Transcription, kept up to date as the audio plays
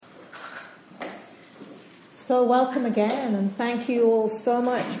So welcome again, and thank you all so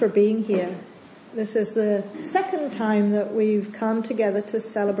much for being here. This is the second time that we've come together to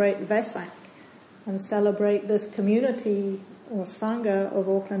celebrate Vesak and celebrate this community or Sangha of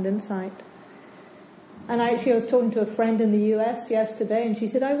Auckland Insight. And actually I was talking to a friend in the US yesterday, and she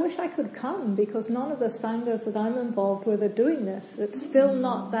said, I wish I could come because none of the Sanghas that I'm involved with are doing this. It's still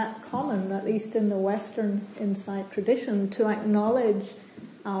not that common, at least in the Western Insight tradition, to acknowledge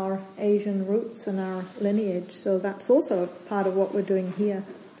our Asian roots and our lineage. So that's also part of what we're doing here.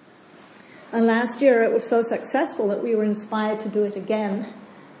 And last year it was so successful that we were inspired to do it again.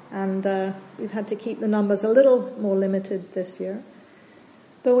 And we've had to keep the numbers a little more limited this year.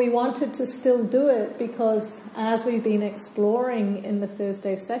 But we wanted to still do it because as we've been exploring in the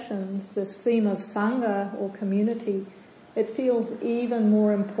Thursday sessions, this theme of Sangha or community, it feels even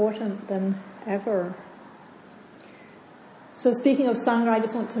more important than ever. So speaking of Sangha, I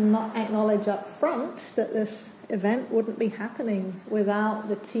just want to not acknowledge up front that this event wouldn't be happening without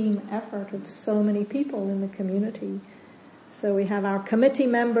the team effort of so many people in the community. So we have our committee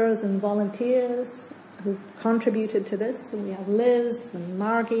members and volunteers who've contributed to this. And we have Liz and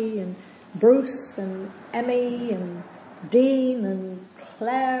Margie and Bruce and Emmy and Dean and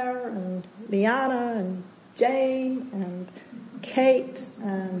Claire and Liana and Jane and Kate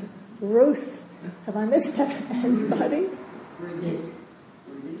and Ruth. Have I missed anybody?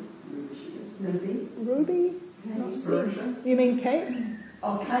 Ruby? You mean Kate?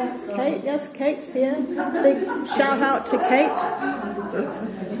 Oh, Kate. Kate, yes, Kate's here. Big shout out to Kate.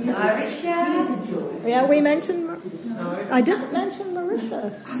 Marisha. Yeah, we mentioned, I didn't mention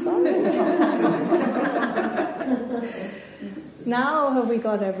Marisha, sorry. Now have we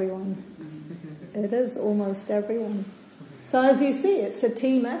got everyone? It is almost everyone. So as you see, it's a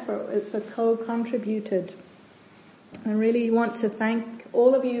team effort. It's a co-contributed. I really want to thank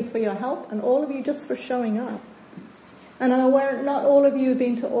all of you for your help and all of you just for showing up. And I'm aware not all of you have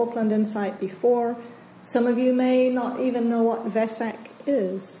been to Auckland Insight before. Some of you may not even know what Vesak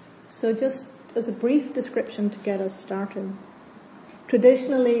is. So just as a brief description to get us started.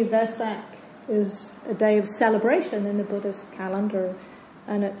 Traditionally, Vesak is a day of celebration in the Buddhist calendar,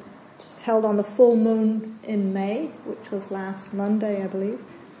 and it's held on the full moon in May, which was last Monday, I believe.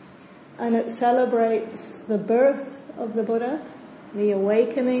 And it celebrates the birth of the Buddha, the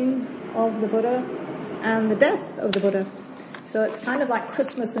awakening of the Buddha, and the death of the Buddha. So it's kind of like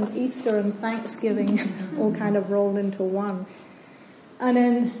Christmas and Easter and Thanksgiving all kind of rolled into one. And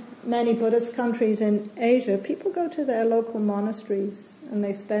in many Buddhist countries in Asia, people go to their local monasteries and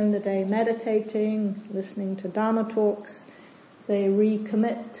they spend the day meditating, listening to Dharma talks. They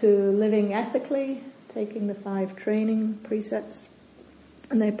recommit to living ethically, taking the 5 training precepts.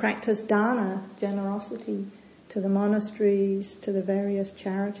 And they practice dana, generosity, to the monasteries, to the various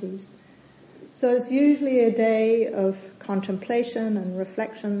charities. So it's usually a day of contemplation and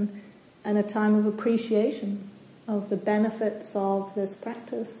reflection and a time of appreciation of the benefits of this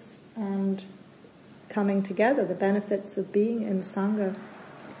practice and coming together, the benefits of being in Sangha,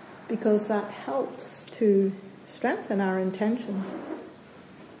 because that helps to strengthen our intention.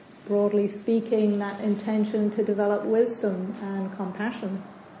 Broadly speaking, that intention to develop wisdom and compassion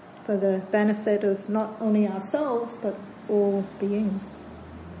for the benefit of not only ourselves, but all beings.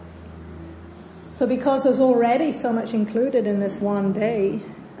 So because there's already so much included in this one day,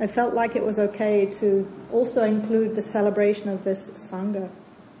 I felt like it was okay to also include the celebration of this Sangha.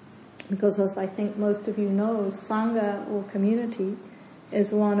 Because as I think most of you know, Sangha or community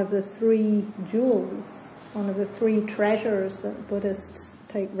is one of the 3 jewels, one of the 3 treasures that Buddhists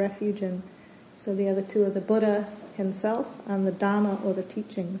take refuge in. So the other 2 are the Buddha himself and the Dharma or the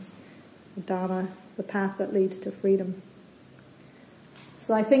teachings. The Dharma, the path that leads to freedom.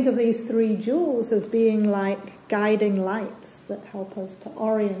 So I think of these 3 jewels as being like guiding lights that help us to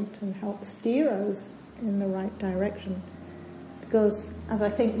orient and help steer us in the right direction. Because as I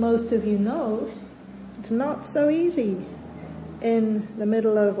think most of you know, it's not so easy in the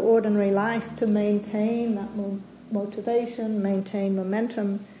middle of ordinary life to maintain that motivation, maintain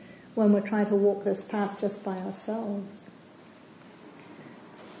momentum when we're trying to walk this path just by ourselves.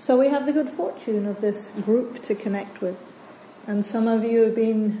 So we have the good fortune of this group to connect with. And some of you have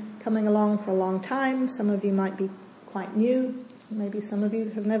been coming along for a long time. Some of you might be quite new. Maybe some of you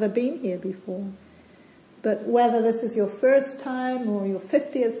have never been here before. But whether this is your first time or your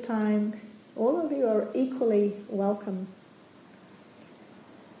 50th time, all of you are equally welcome.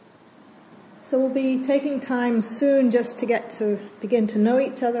 So we'll be taking time soon just to get to begin to know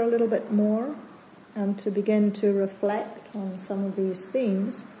each other a little bit more and to begin to reflect on some of these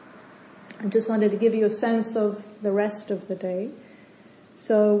themes. I just wanted to give you a sense of the rest of the day.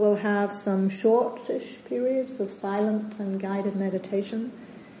 So we'll have some shortish periods of silent and guided meditation.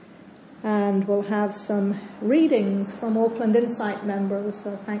 And we'll have some readings from Auckland Insight members,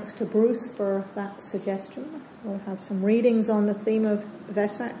 so thanks to Bruce for that suggestion. We'll have some readings on the theme of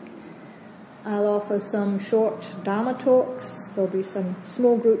Vesak. I'll offer some short Dharma talks. There'll be some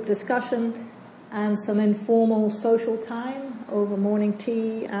small group discussion and some informal social time over morning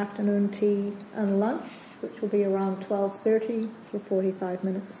tea, afternoon tea and lunch, which will be around 12:30 for 45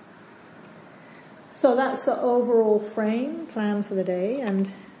 minutes. So that's the overall frame plan for the day,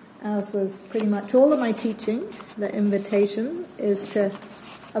 and as with pretty much all of my teaching, the invitation is to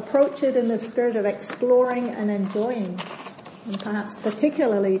approach it in the spirit of exploring and enjoying. And perhaps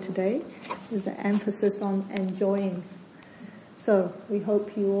particularly today is the emphasis on enjoying. So we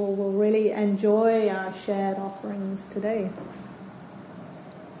hope you all will really enjoy our shared offerings today.